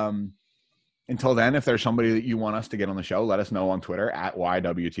 Until then, if there's somebody that you want us to get on the show, let us know on Twitter at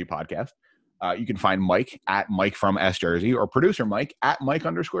YWT Podcast. You can find Mike at Mike from S Jersey or producer Mike at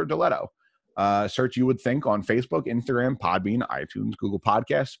Mike_Deletto. Search You Would Think on Facebook, Instagram, Podbean, iTunes, Google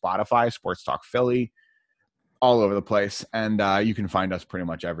Podcasts, Spotify, Sports Talk Philly, all over the place. And you can find us pretty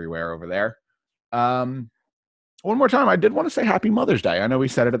much everywhere over there. One more time, I did want to say Happy Mother's Day. I know we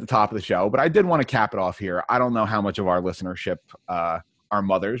said it at the top of the show, but I did want to cap it off here. I don't know how much of our listenership are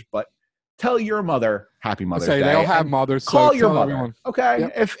mothers, but tell your mother Happy Mother's Day. They all have mothers. Call your mother. Everyone. Okay.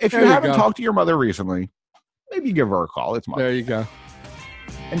 Yep. If you haven't talked to your mother recently, maybe give her a call. It's Mother. There you go.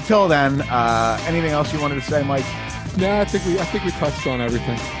 Until then, anything else you wanted to say, Mike? No, I think we touched on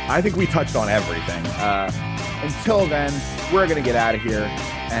everything. I think we touched on everything. Until then, we're going to get out of here.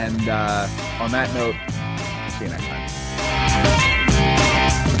 And on that note, see you next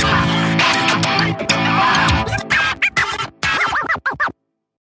time.